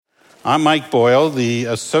I'm Mike Boyle, the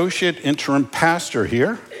Associate Interim Pastor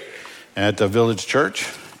here at Village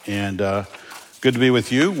Church, and good to be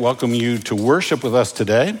with you. Welcome you to worship with us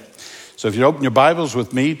today. So if you open your Bibles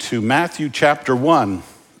with me to Matthew chapter 1.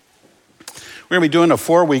 We're going to be doing a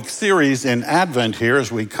 4-week series in Advent here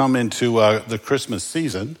as we come into the Christmas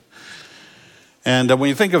season. And when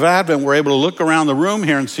you think of Advent, we're able to look around the room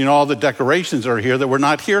here and see all the decorations that are here that were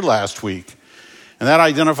not here last week. And that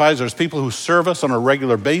identifies there's people who serve us on a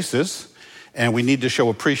regular basis, and we need to show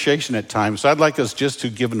appreciation at times. So I'd like us just to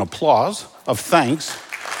give an applause of thanks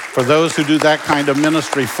for those who do that kind of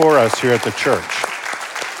ministry for us here at the church.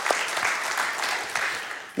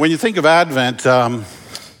 When you think of Advent,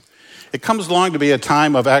 it comes along to be a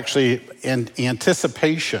time of actually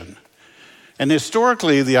anticipation. And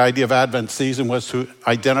historically, the idea of Advent season was to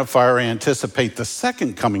identify or anticipate the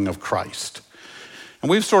second coming of Christ. And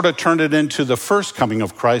we've sort of turned it into the first coming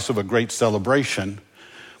of Christ of a great celebration.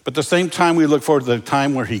 But at the same time, we look forward to the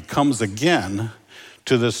time where he comes again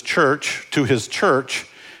to this church, to his church,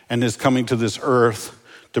 and is coming to this earth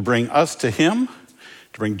to bring us to him,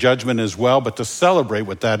 to bring judgment as well, but to celebrate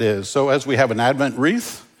what that is. So as we have an Advent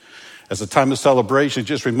wreath, as a time of celebration, it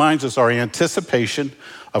just reminds us our anticipation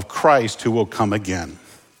of Christ who will come again.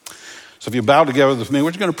 So if you bow together with me, we're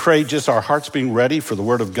just going to pray just our hearts being ready for the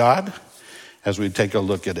word of God as we take a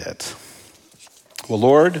look at it. Well,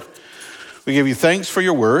 Lord, we give you thanks for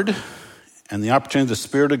your word and the opportunity of the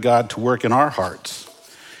Spirit of God to work in our hearts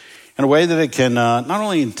in a way that it can not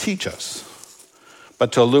only teach us,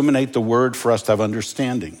 but to illuminate the word for us to have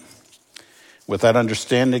understanding. With that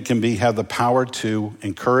understanding, it can have the power to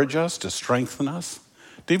encourage us, to strengthen us,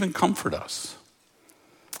 to even comfort us.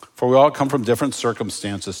 For we all come from different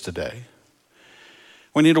circumstances today.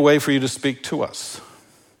 We need a way for you to speak to us.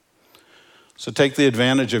 So take the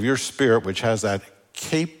advantage of your Spirit, which has that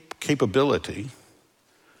capability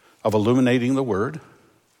of illuminating the word,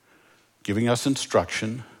 giving us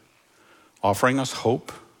instruction, offering us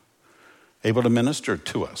hope, able to minister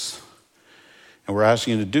to us. And we're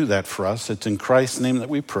asking you to do that for us. It's in Christ's name that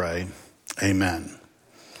we pray. Amen.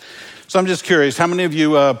 So I'm just curious, how many of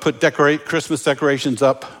you put Christmas decorations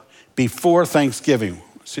up before Thanksgiving?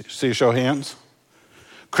 See a show of hands?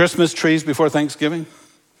 Christmas trees before Thanksgiving?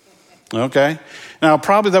 Okay. Now,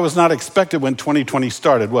 probably that was not expected when 2020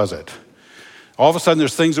 started, was it? All of a sudden,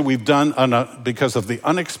 there's things that we've done because of the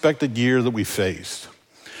unexpected year that we faced.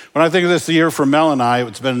 When I think of this year for Mel and I,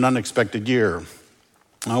 it's been an unexpected year.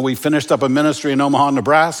 We finished up a ministry in Omaha,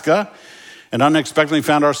 Nebraska, and unexpectedly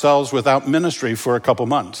found ourselves without ministry for a couple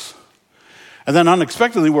months. And then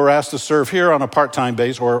unexpectedly, we were asked to serve here on a part-time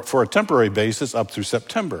basis or for a temporary basis up through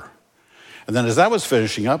September. And then as that was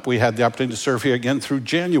finishing up, we had the opportunity to serve here again through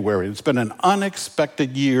January. It's been an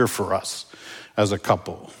unexpected year for us as a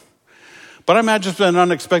couple. But I imagine it's been an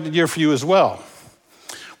unexpected year for you as well.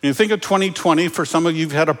 When you think of 2020, for some of you,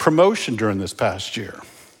 you've had a promotion during this past year.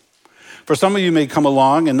 For some of you may come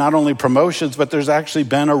along and not only promotions, but there's actually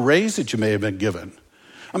been a raise that you may have been given.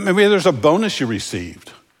 Maybe there's a bonus you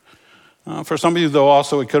received. For some of you, though,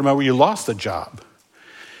 also it could have been where you lost a job.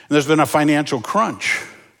 And there's been a financial crunch.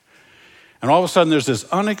 And all of a sudden, there's this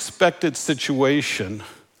unexpected situation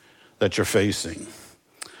that you're facing.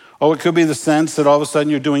 Oh, it could be the sense that all of a sudden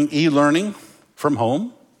you're doing e-learning from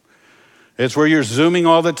home. It's where you're Zooming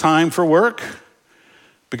all the time for work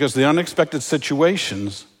because of the unexpected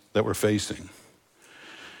situations that we're facing.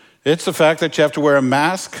 It's the fact that you have to wear a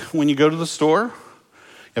mask when you go to the store.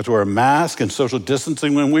 You have to wear a mask and social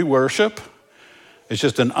distancing when we worship. It's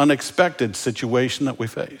just an unexpected situation that we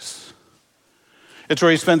face. It's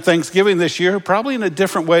where you spend Thanksgiving this year, probably in a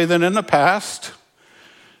different way than in the past,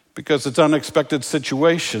 because it's unexpected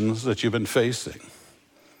situations that you've been facing.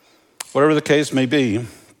 Whatever the case may be,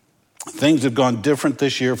 things have gone different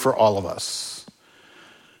this year for all of us.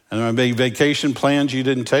 And there may be vacation plans you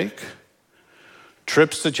didn't take,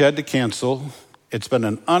 trips that you had to cancel. It's been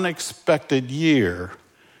an unexpected year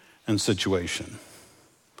and situation.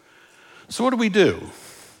 So what do we do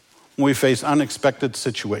when we face unexpected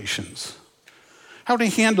situations? How do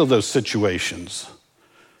we handle those situations?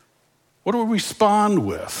 What do we respond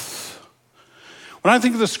with? When I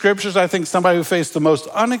think of the scriptures, I think somebody who faced the most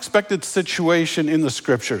unexpected situation in the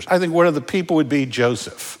scriptures. I think one of the people would be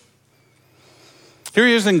Joseph. Here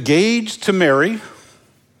he is engaged to Mary,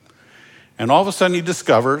 and all of a sudden he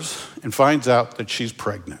discovers and finds out that she's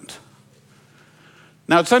pregnant.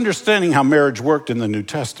 Now, it's understanding how marriage worked in the New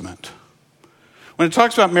Testament. When it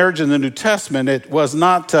talks about marriage in the New Testament, it was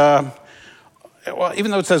not... even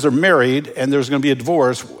though it says they're married and there's going to be a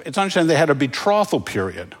divorce, it's understanding they had a betrothal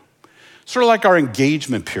period. Sort of like our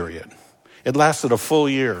engagement period. It lasted a full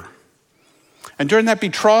year. And during that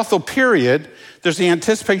betrothal period, there's the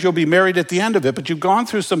anticipation you'll be married at the end of it, but you've gone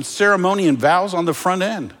through some ceremony and vows on the front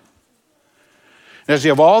end. And as you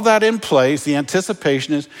have all that in place, the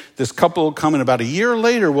anticipation is this couple will come in about a year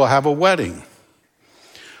later, we'll have a wedding.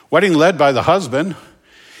 Wedding led by the husband.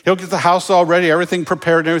 He'll get the house all ready, everything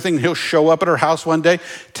prepared and everything. He'll show up at her house one day,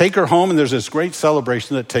 take her home, and there's this great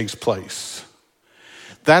celebration that takes place.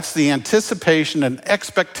 That's the anticipation and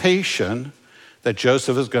expectation that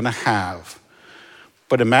Joseph is going to have.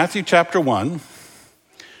 But in Matthew chapter 1,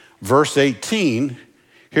 verse 18,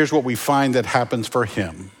 here's what we find that happens for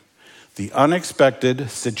him. The unexpected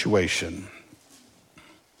situation.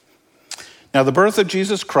 Now, the birth of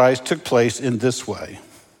Jesus Christ took place in this way.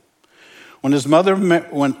 When his mother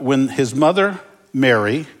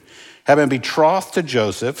Mary had been betrothed to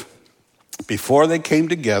Joseph, before they came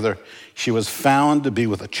together, she was found to be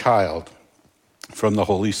with a child from the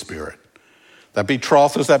Holy Spirit. That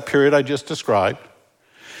betrothal is that period I just described.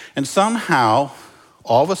 And somehow,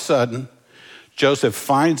 all of a sudden, Joseph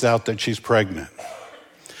finds out that she's pregnant.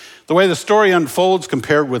 The way the story unfolds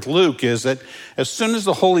compared with Luke is that as soon as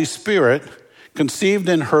the Holy Spirit conceived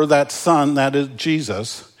in her that son, that is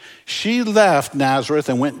Jesus, she left Nazareth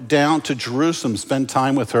and went down to Jerusalem to spend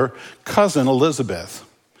time with her cousin Elizabeth.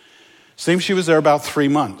 Seems she was there about 3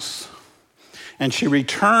 months. And she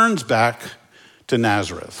returns back to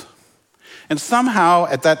Nazareth. And somehow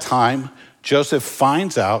at that time, Joseph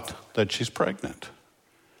finds out that she's pregnant.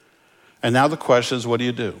 And now the question is, what do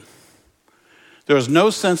you do? There was no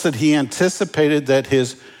sense that he anticipated that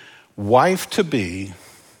his wife-to-be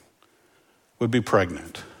would be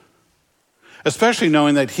pregnant, especially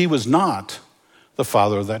knowing that he was not the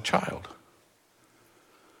father of that child.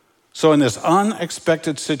 So in this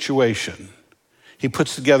unexpected situation, he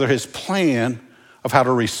puts together his plan of how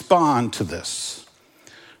to respond to this.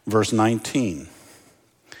 Verse 19.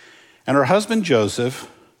 And her husband Joseph,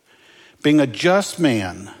 being a just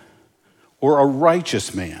man or a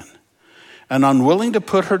righteous man, and unwilling to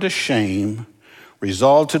put her to shame,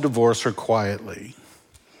 resolved to divorce her quietly.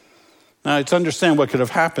 Now, it's understand what could have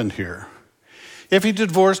happened here. If he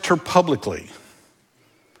divorced her publicly,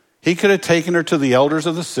 he could have taken her to the elders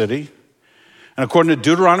of the city, and according to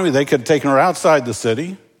Deuteronomy, they could have taken her outside the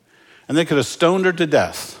city, and they could have stoned her to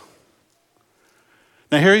death.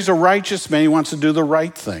 Now, here he's a righteous man. He wants to do the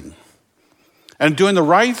right thing. And doing the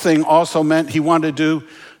right thing also meant he wanted to do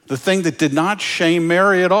the thing that did not shame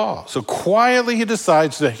Mary at all. So quietly he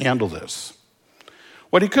decides to handle this.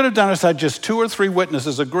 What he could have done is had just 2 or 3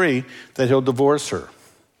 witnesses agree that he'll divorce her.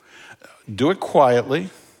 Do it quietly.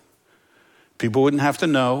 People wouldn't have to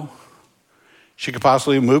know. She could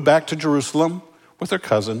possibly move back to Jerusalem with her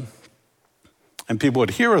cousin, and people would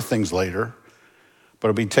hear of things later, but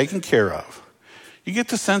it'll be taken care of. You get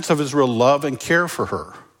the sense of his real love and care for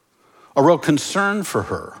her, a real concern for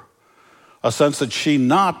her, a sense that she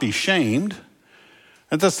not be shamed,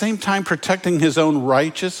 at the same time protecting his own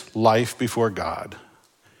righteous life before God.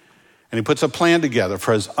 And he puts a plan together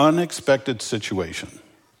for his unexpected situation.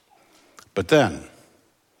 But then,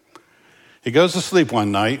 he goes to sleep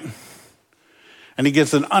one night, and he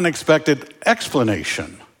gets an unexpected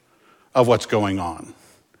explanation of what's going on.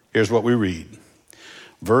 Here's what we read.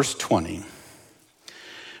 Verse 20.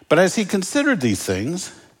 But as he considered these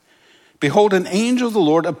things, behold, an angel of the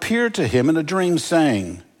Lord appeared to him in a dream,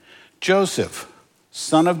 saying, Joseph,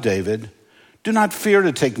 son of David, do not fear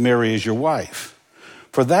to take Mary as your wife,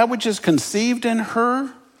 for that which is conceived in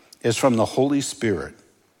her is from the Holy Spirit.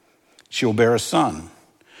 She will bear a son.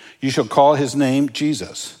 You shall call his name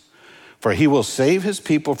Jesus, for he will save his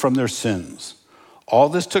people from their sins. All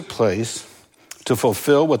this took place to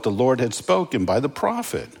fulfill what the Lord had spoken by the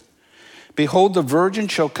prophet. Behold, the virgin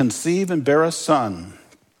shall conceive and bear a son,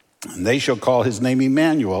 and they shall call his name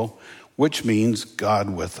Emmanuel, which means God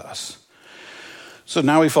with us. So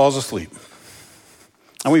now he falls asleep.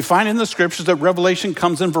 And we find in the scriptures that revelation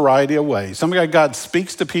comes in a variety of ways. Sometimes God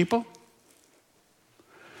speaks to people.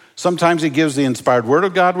 Sometimes he gives the inspired word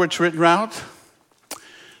of God, which is written out.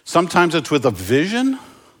 Sometimes it's with a vision.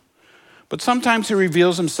 But sometimes he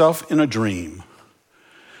reveals himself in a dream.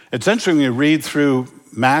 It's interesting when you read through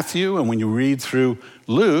Matthew and when you read through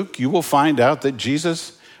Luke, you will find out that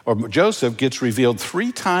Jesus or Joseph gets revealed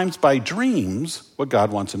 3 times by dreams what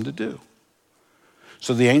God wants him to do.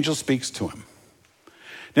 So the angel speaks to him.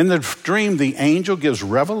 In the dream, the angel gives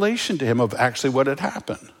revelation to him of actually what had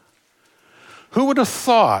happened. Who would have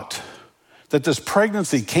thought that this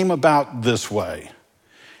pregnancy came about this way?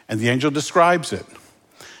 And the angel describes it.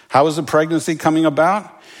 How is the pregnancy coming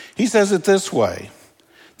about? He says it this way,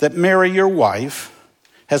 that Mary, your wife,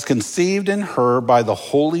 has conceived in her by the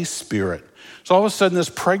Holy Spirit. So So all of a sudden, this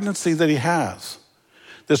pregnancy that he has,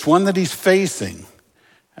 this one that he's facing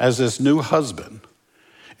as this new husband,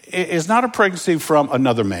 is not a pregnancy from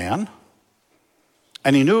another man,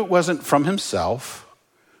 and he knew it wasn't from himself,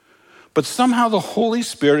 but somehow the Holy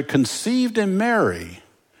Spirit conceived in Mary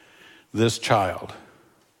this child.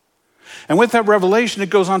 And with that revelation, it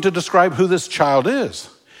goes on to describe who this child is.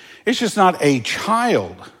 It's just not a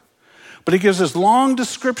child, but he gives this long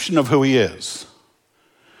description of who he is.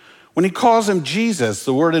 When he calls him Jesus,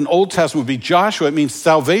 the word in Old Testament would be Joshua. It means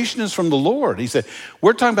salvation is from the Lord. He said,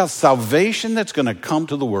 we're talking about salvation that's going to come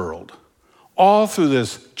to the world, all through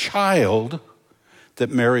this child that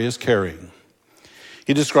Mary is carrying.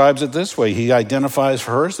 He describes it this way. He identifies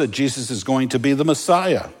for us that Jesus is going to be the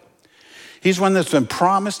Messiah. He's one that's been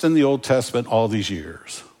promised in the Old Testament all these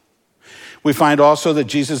years. We find also that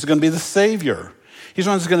Jesus is going to be the Savior. He's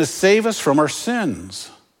one that's going to save us from our sins.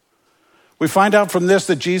 We find out from this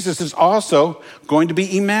that Jesus is also going to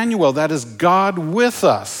be Emmanuel, that is God with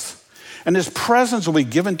us, and his presence will be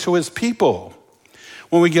given to his people.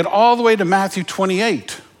 When we get all the way to Matthew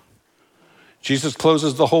 28, Jesus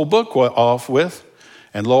closes the whole book off with,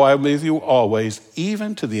 and lo, I am with you always,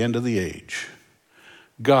 even to the end of the age.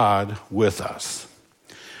 God with us.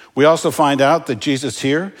 We also find out that Jesus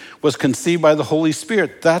here was conceived by the Holy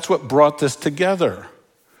Spirit. That's what brought this together.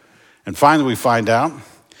 And finally, we find out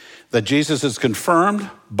that Jesus is confirmed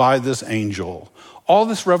by this angel. All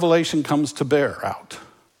this revelation comes to bear out.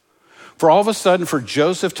 For all of a sudden, for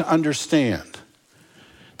Joseph to understand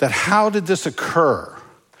that how did this occur?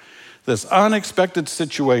 This unexpected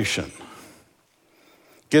situation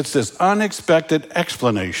gets this unexpected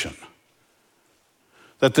explanation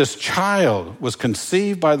that this child was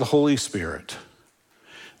conceived by the Holy Spirit.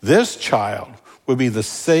 This child would be the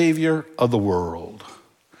Savior of the world.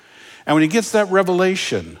 And when he gets that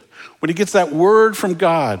revelation, when he gets that word from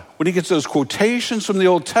God, when he gets those quotations from the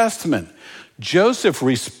Old Testament, Joseph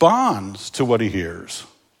responds to what he hears.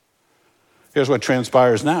 Here's what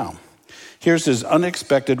transpires now. Here's his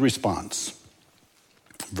unexpected response.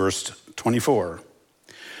 Verse 24.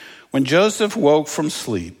 When Joseph woke from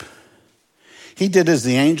sleep, he did as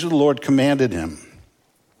the angel of the Lord commanded him.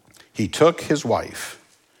 He took his wife,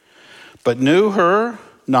 but knew her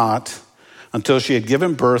not until she had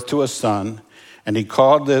given birth to a son, and he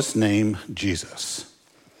called this name Jesus.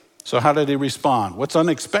 So how did he respond? What's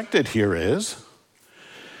unexpected here is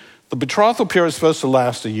the betrothal period is supposed to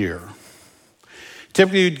last a year.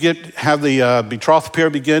 Typically, you'd have the betrothal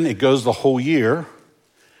period begin. It goes the whole year.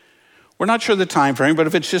 We're not sure the time frame, but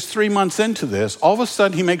if it's just 3 months into this, all of a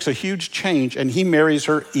sudden he makes a huge change and he marries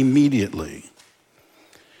her immediately.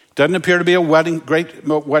 Doesn't appear to be a great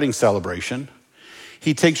wedding celebration.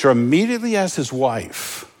 He takes her immediately as his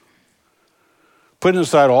wife, putting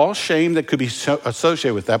aside all shame that could be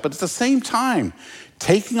associated with that, but at the same time,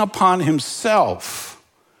 taking upon himself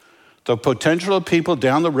the potential of people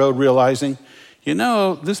down the road realizing,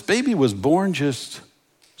 this baby was born just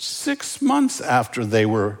 6 months after they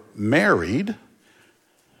were married.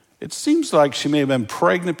 It seems like she may have been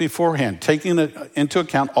pregnant beforehand, taking into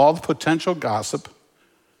account all the potential gossip.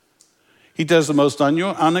 He does the most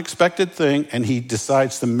unexpected thing, and he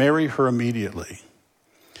decides to marry her immediately.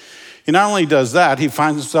 He not only does that, he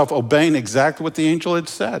finds himself obeying exactly what the angel had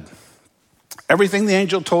said. Everything the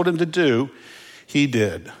angel told him to do, he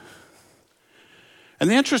did. And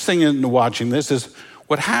the interesting thing in watching this is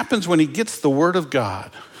what happens when he gets the word of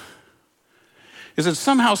God is that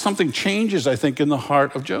somehow something changes, I think, in the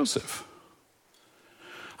heart of Joseph.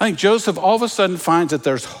 I think Joseph all of a sudden finds that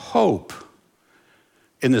there's hope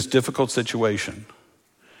in this difficult situation.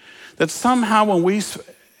 That somehow when we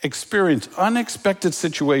experience unexpected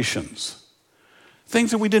situations,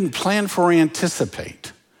 things that we didn't plan for or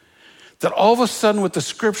anticipate, that all of a sudden with the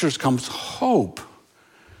scriptures comes hope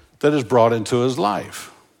that is brought into his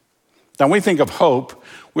life. Now, when we think of hope,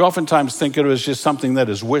 we oftentimes think of it as just something that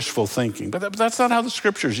is wishful thinking, but that's not how the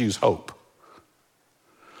scriptures use hope.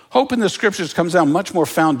 Hope in the scriptures comes down much more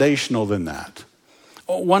foundational than that.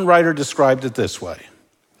 One writer described it this way.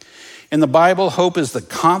 In the Bible, hope is the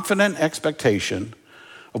confident expectation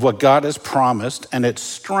of what God has promised and its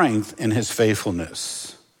strength in his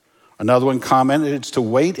faithfulness. Another one commented, it's to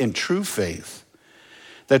wait in true faith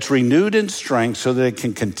that's renewed in strength so that it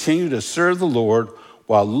can continue to serve the Lord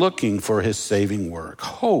while looking for his saving work.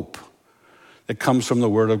 Hope that comes from the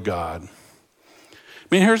word of God.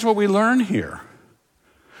 Here's what we learn here.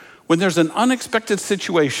 When there's an unexpected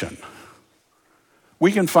situation,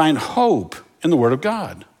 we can find hope in the word of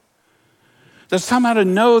God. That somehow to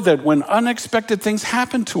know that when unexpected things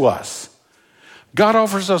happen to us, God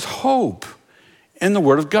offers us hope in the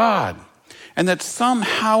word of God. And that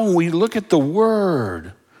somehow when we look at the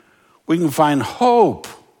Word, we can find hope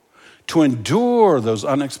to endure those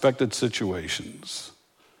unexpected situations.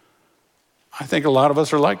 I think a lot of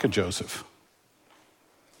us are like a Joseph.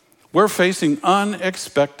 We're facing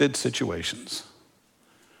unexpected situations.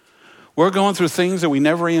 We're going through things that we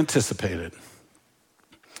never anticipated.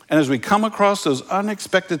 And as we come across those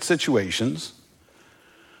unexpected situations,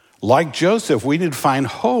 like Joseph, we need to find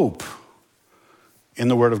hope in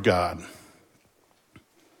the Word of God.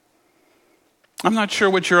 I'm not sure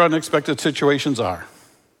what your unexpected situations are.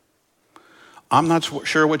 I'm not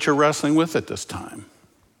sure what you're wrestling with at this time.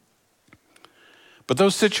 But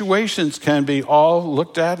those situations can be all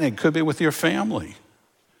looked at, and it could be with your family.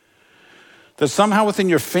 That somehow within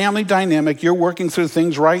your family dynamic, you're working through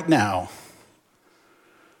things right now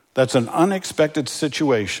that's an unexpected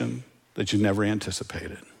situation that you never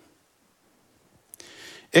anticipated.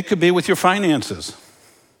 It could be with your finances.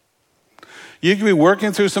 You could be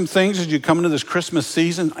working through some things as you come into this Christmas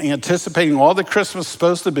season, anticipating all that Christmas is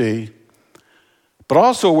supposed to be, but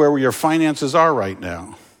also where your finances are right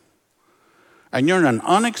now. And you're in an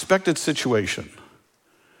unexpected situation.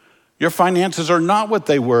 Your finances are not what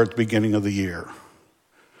they were at the beginning of the year.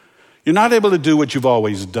 You're not able to do what you've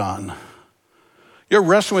always done. You're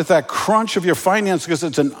wrestling with that crunch of your finances because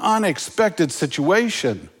it's an unexpected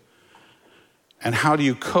situation. And how do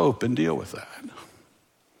you cope and deal with that?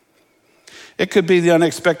 It could be the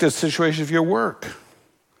unexpected situation of your work.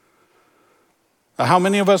 How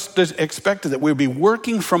many of us expected that we'd be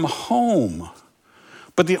working from home,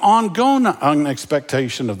 but the ongoing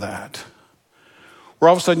unexpectation of that, where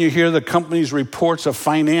all of a sudden you hear the company's reports of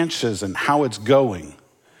finances and how it's going,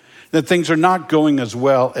 that things are not going as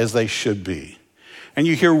well as they should be. And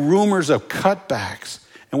you hear rumors of cutbacks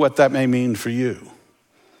and what that may mean for you.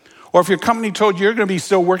 Or if your company told you you're going to be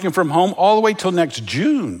still working from home all the way till next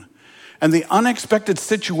June, and the unexpected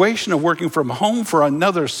situation of working from home for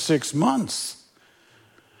another 6 months.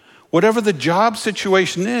 Whatever the job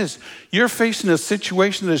situation is, you're facing a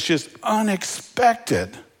situation that's just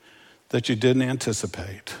unexpected that you didn't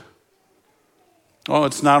anticipate. Oh,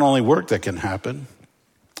 it's not only work that can happen.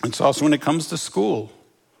 It's also when it comes to school.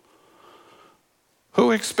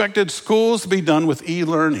 Who expected schools to be done with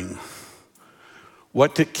e-learning?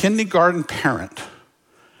 What did kindergarten parent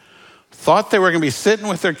thought they were going to be sitting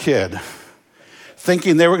with their kid,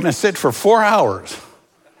 thinking they were going to sit for 4 hours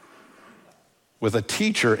with a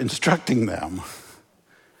teacher instructing them?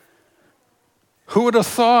 Who would have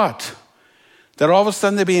thought that all of a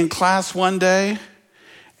sudden they'd be in class one day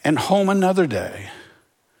and home another day?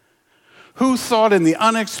 Who thought in the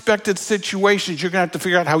unexpected situations you're going to have to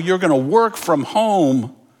figure out how you're going to work from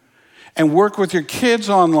home and work with your kids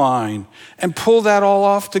online and pull that all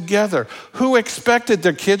off together? Who expected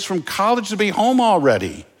their kids from college to be home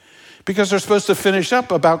already because they're supposed to finish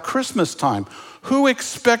up about Christmas time? Who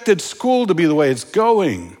expected school to be the way it's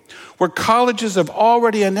going, where colleges have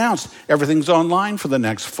already announced everything's online for the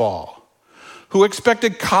next fall? Who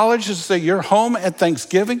expected colleges to say, you're home at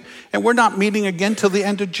Thanksgiving and we're not meeting again till the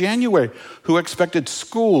end of January? Who expected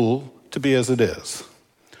school to be as it is?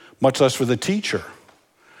 Much less for the teacher,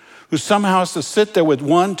 who somehow has to sit there with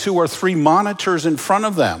 1, 2, or 3 monitors in front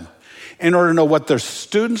of them in order to know what their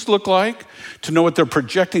students look like, to know what they're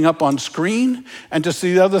projecting up on screen, and to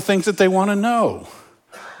see the other things that they want to know.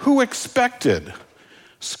 Who expected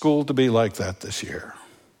school to be like that this year?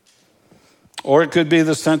 Or it could be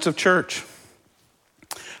the sense of church.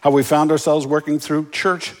 How we found ourselves working through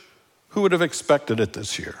church. Who would have expected it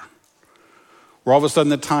this year? Where all of a sudden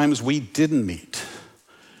the times we didn't meet,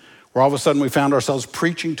 where all of a sudden we found ourselves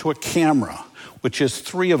preaching to a camera, which is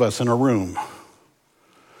 3 of us in a room.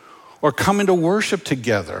 Or coming to worship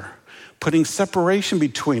together, putting separation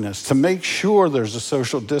between us to make sure there's a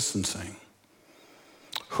social distancing.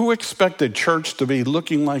 Who expected church to be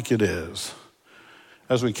looking like it is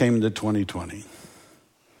as we came into 2020?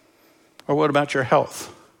 Or what about your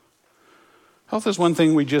health? Health is one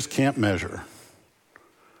thing we just can't measure.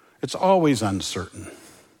 It's always uncertain.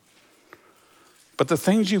 But the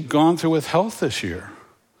things you've gone through with health this year,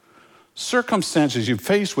 circumstances you've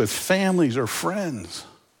faced with families or friends,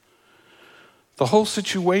 the whole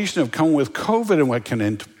situation of coming with COVID and what can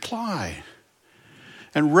imply,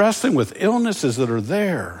 and wrestling with illnesses that are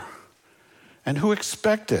there, and who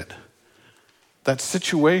expected that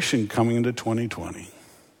situation coming into 2020.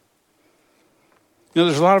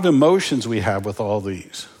 There's a lot of emotions we have with all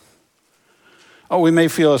these. Oh, we may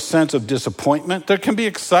feel a sense of disappointment. There can be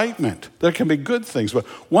excitement. There can be good things. But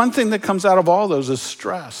one thing that comes out of all those is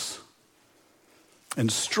stress. And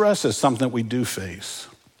stress is something that we do face.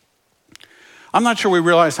 I'm not sure we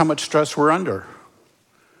realize how much stress we're under.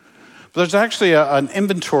 But there's actually an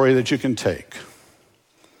inventory that you can take.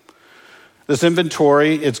 This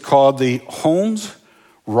inventory, it's called the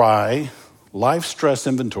Holmes-Rahe Life Stress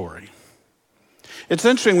Inventory. It's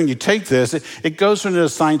interesting when you take this, it goes and it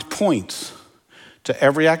assigns points to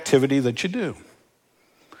every activity that you do.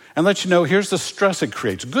 And lets you know, here's the stress it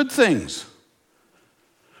creates. Good things,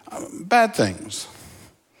 bad things.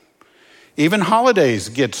 Even holidays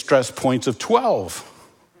get stress points of 12.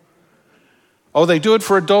 Oh, they do it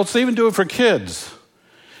for adults, they even do it for kids.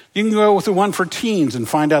 You can go with the one for teens and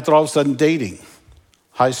find out that all of a sudden dating,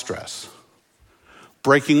 high stress.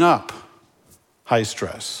 Breaking up, high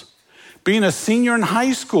stress. Being a senior in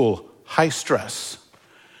high school, high stress.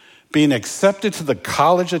 Being accepted to the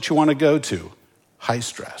college that you want to go to, high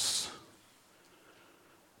stress.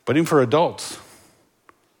 But even for adults,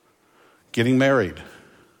 getting married,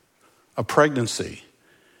 a pregnancy,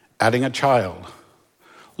 adding a child,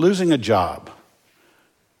 losing a job,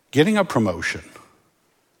 getting a promotion,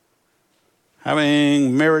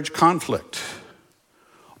 having marriage conflict,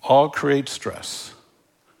 all create stress.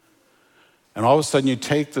 And all of a sudden you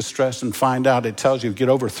take the stress and find out it tells you get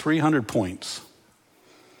over 300 points.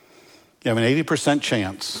 You have an 80%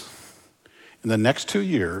 chance in the next 2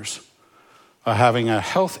 years of having a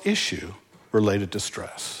health issue related to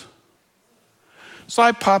stress. So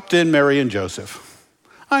I popped in Mary and Joseph.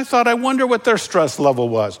 I thought, I wonder what their stress level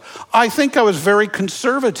was. I think I was very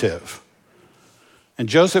conservative. And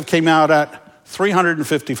Joseph came out at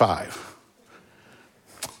 355.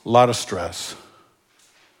 A lot of stress.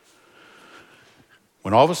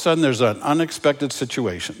 When all of a sudden there's an unexpected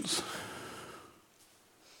situations,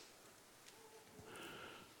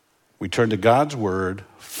 we turn to God's word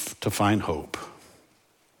to find hope.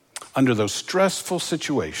 Under those stressful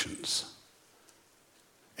situations,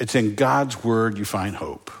 it's in God's word you find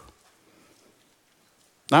hope.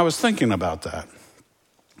 Now, I was thinking about that.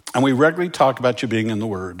 And we regularly talk about you being in the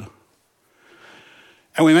word.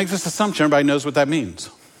 And we make this assumption everybody knows what that means.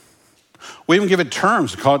 We even give it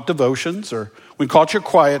terms. We call it devotions, or we call it your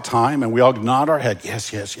quiet time, and we all nod our head,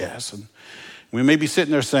 yes, yes, yes. And we may be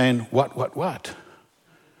sitting there saying, what?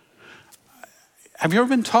 Have you ever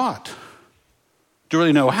been taught? Do you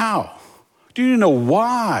really know how? Do you know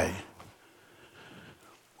why?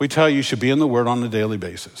 We tell you should be in the word on a daily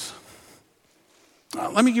basis.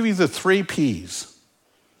 Let me give you the 3 P's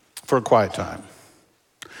for a quiet time.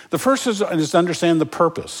 The first is to understand the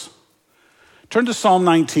purpose. Turn to Psalm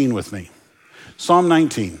 19 with me. Psalm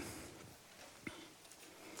 19.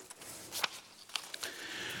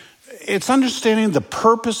 It's understanding the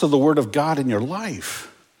purpose of the word of God in your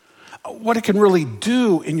life. What it can really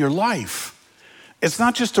do in your life. It's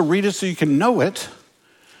not just to read it so you can know it,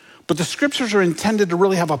 but the scriptures are intended to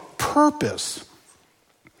really have a purpose,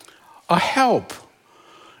 a help,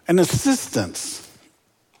 an assistance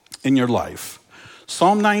in your life.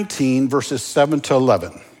 Psalm 19, verses 7 to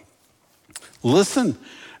 11. Listen,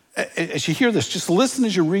 as you hear this, just listen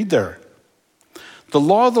as you read there. The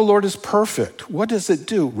law of the Lord is perfect. What does it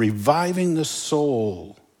do? Reviving the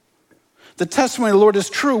soul. The testimony of the Lord is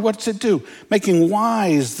true. What does it do? Making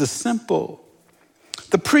wise the simple.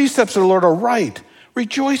 The precepts of the Lord are right,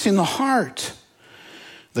 rejoicing the heart.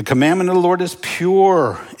 The commandment of the Lord is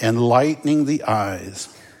pure, enlightening the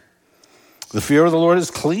eyes. The fear of the Lord is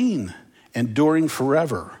clean, enduring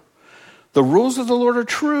forever. The rules of the Lord are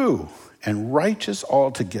true and righteous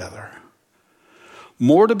altogether.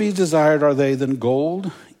 More to be desired are they than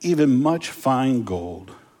gold, even much fine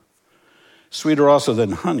gold. Sweeter also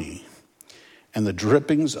than honey and the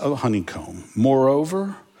drippings of honeycomb.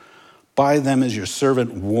 Moreover, by them is your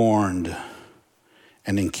servant warned,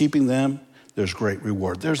 and in keeping them, there's great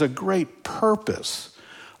reward. There's a great purpose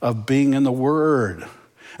of being in the Word.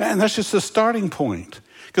 And that's just the starting point.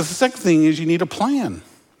 Because the second thing is you need a plan.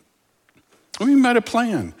 What do you mean by a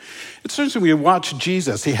plan? It's interesting when you watch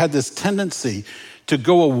Jesus, he had this tendency to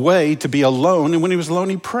go away to be alone, and when he was alone,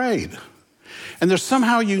 he prayed. And there's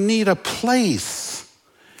somehow you need a place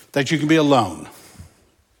that you can be alone.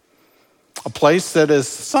 A place that is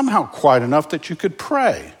somehow quiet enough that you could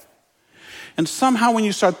pray. And somehow when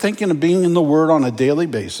you start thinking of being in the Word on a daily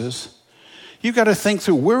basis, you've got to think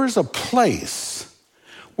through, where is a place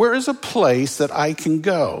that I can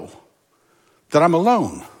go, that I'm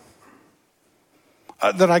alone,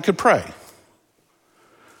 that I could pray,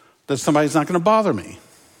 that somebody's not going to bother me.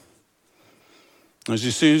 As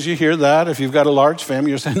soon as you hear that, if you've got a large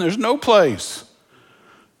family, you're saying there's no place.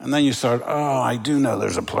 And then you start, oh, I do know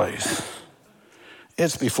there's a place.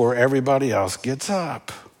 It's before everybody else gets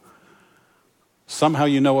up. Somehow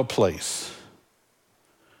you know a place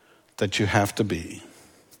that you have to be.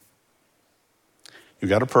 You've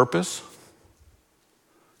got a purpose.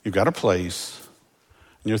 you've got a place.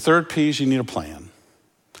 And your third P is you need a plan.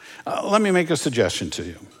 Let me make a suggestion to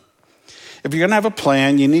you. If you're going to have a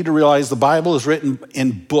plan, you need to realize the Bible is written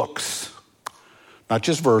in books, not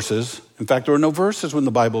just verses. In fact, there were no verses when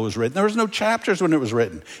the Bible was written. There was no chapters when it was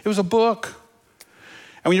written. It was a book.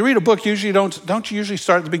 And when you read a book, usually don't you usually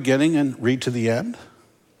start at the beginning and read to the end?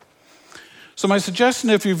 So my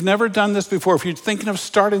suggestion, if you've never done this before, if you're thinking of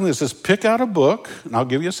starting this, is pick out a book, and I'll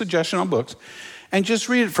give you a suggestion on books, and just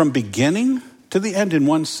read it from beginning to the end in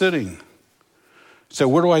one sitting. So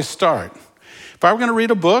where do I start? If I were going to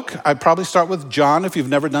read a book, I'd probably start with John. If you've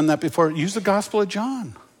never done that before, use the Gospel of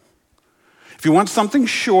John. If you want something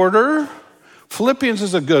shorter, Philippians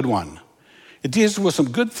is a good one. It deals with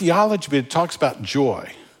some good theology, but it talks about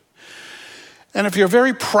joy. And if you're a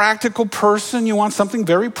very practical person, you want something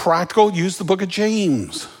very practical, use the book of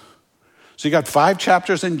James. So you got 5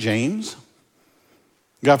 chapters in James.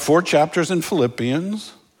 You got 4 chapters in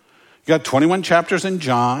Philippians. You got 21 chapters in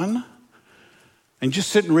John. And just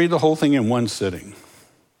sit and read the whole thing in one sitting.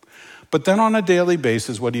 But then on a daily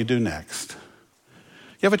basis, what do you do next?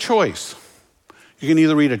 You have a choice. You can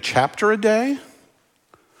either read a chapter a day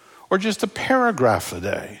or just a paragraph a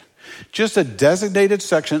day. Just a designated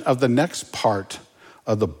section of the next part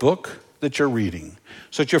of the book that you're reading.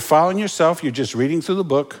 So that you're following yourself, you're just reading through the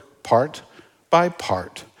book part by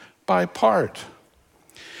part by part.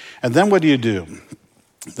 And then what do?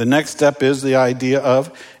 The next step is the idea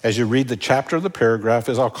of, as you read the chapter of the paragraph,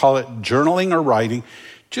 is I'll call it journaling or writing.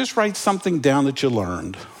 Just write something down that you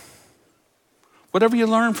learned. Whatever you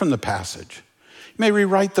learned from the passage. You may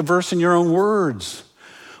rewrite the verse in your own words.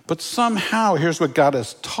 But somehow, here's what God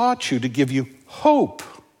has taught you to give you hope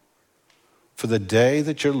for the day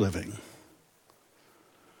that you're living.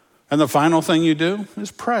 And the final thing you do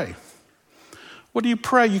is pray. What do you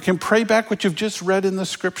pray? You can pray back what you've just read in the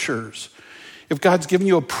scriptures. If God's given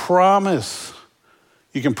you a promise,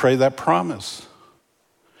 you can pray that promise.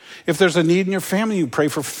 If there's a need in your family, you pray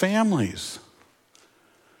for families.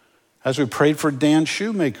 As we prayed for Dan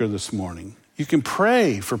Shoemaker this morning, you can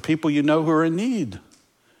pray for people you know who are in need.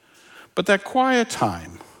 But that quiet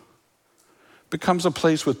time becomes a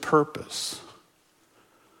place with purpose,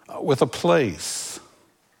 with a place,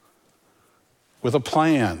 with a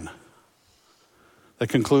plan that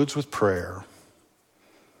concludes with prayer.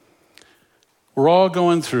 We're all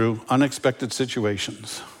going through unexpected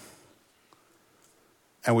situations,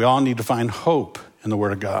 and we all need to find hope in the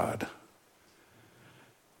Word of God.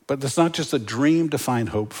 But it's not just a dream to find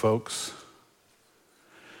hope, folks.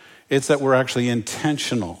 It's that we're actually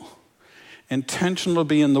intentional to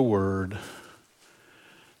be in the Word,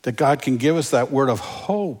 that God can give us that word of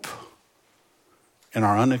hope in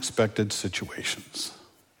our unexpected situations.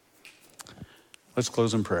 Let's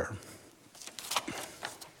close in prayer.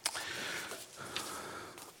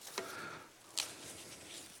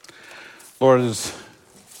 Lord, it's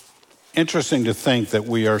interesting to think that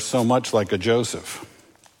we are so much like a Joseph,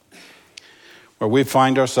 where we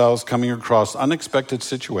find ourselves coming across unexpected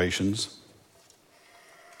situations.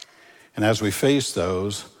 And as we face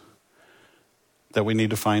those, that we need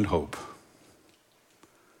to find hope.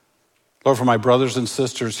 Lord, for my brothers and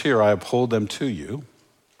sisters here, I uphold them to you,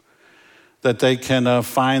 that they can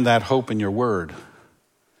find that hope in your word.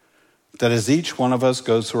 That as each one of us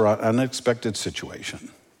goes through an unexpected situation,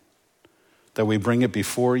 that we bring it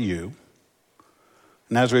before you.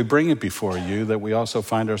 And as we bring it before you, that we also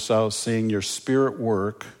find ourselves seeing your Spirit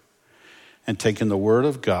work and taking the word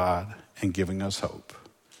of God and giving us hope.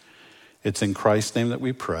 It's in Christ's name that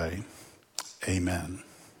we pray. Amen.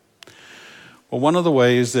 Well, one of the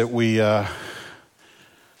ways that we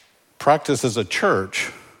practice as a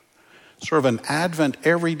church, sort of an Advent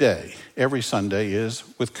every day, every Sunday, is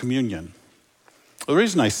with communion. The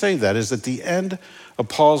reason I say that is at the end of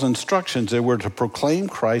Paul's instructions, they were to proclaim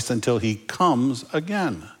Christ until he comes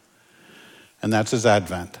again. And that's his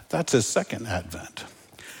Advent. That's his second Advent.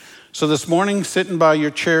 So this morning, sitting by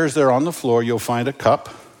your chairs there on the floor, you'll find a cup.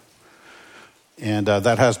 And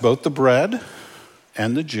that has both the bread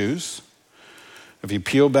and the juice. If you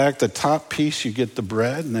peel back the top piece, you get the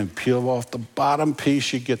bread, and then peel off the bottom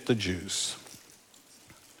piece, you get the juice.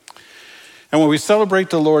 And when we celebrate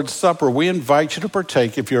the Lord's Supper, we invite you to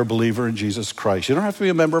partake if you're a believer in Jesus Christ. You don't have to be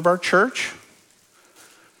a member of our church,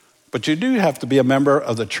 but you do have to be a member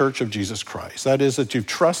of the Church of Jesus Christ. That is, that you've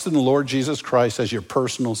trusted in the Lord Jesus Christ as your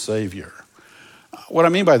personal Savior. What I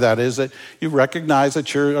mean by that is that you recognize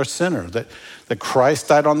that you're a sinner, that Christ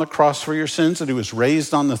died on the cross for your sins, that he was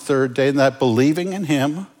raised on the third day, and that believing in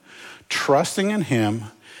him, trusting in him,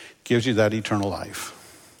 gives you that eternal life.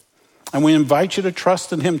 And we invite you to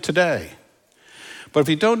trust in him today. But if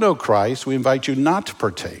you don't know Christ, we invite you not to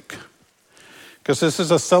partake, because this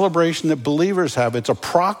is a celebration that believers have. It's a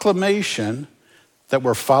proclamation that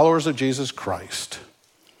we're followers of Jesus Christ.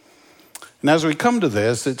 And as we come to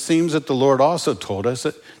this, it seems that the Lord also told us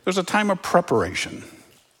that there's a time of preparation,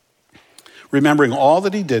 remembering all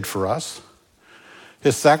that he did for us,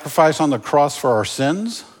 his sacrifice on the cross for our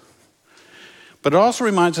sins. But it also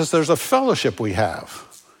reminds us there's a fellowship we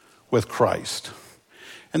have with Christ.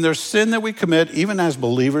 And there's sin that we commit even as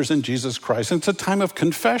believers in Jesus Christ. And it's a time of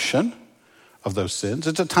confession of those sins.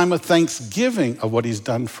 It's a time of thanksgiving of what he's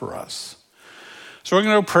done for us. So we're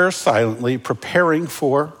going to pray silently, preparing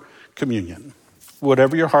for communion.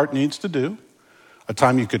 Whatever your heart needs to do, a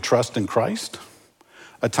time you could trust in Christ,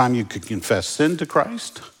 a time you could confess sin to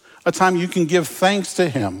Christ, a time you can give thanks to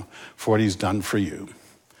him for what he's done for you.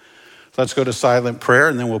 Let's go to silent prayer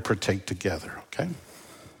and then we'll partake together, okay?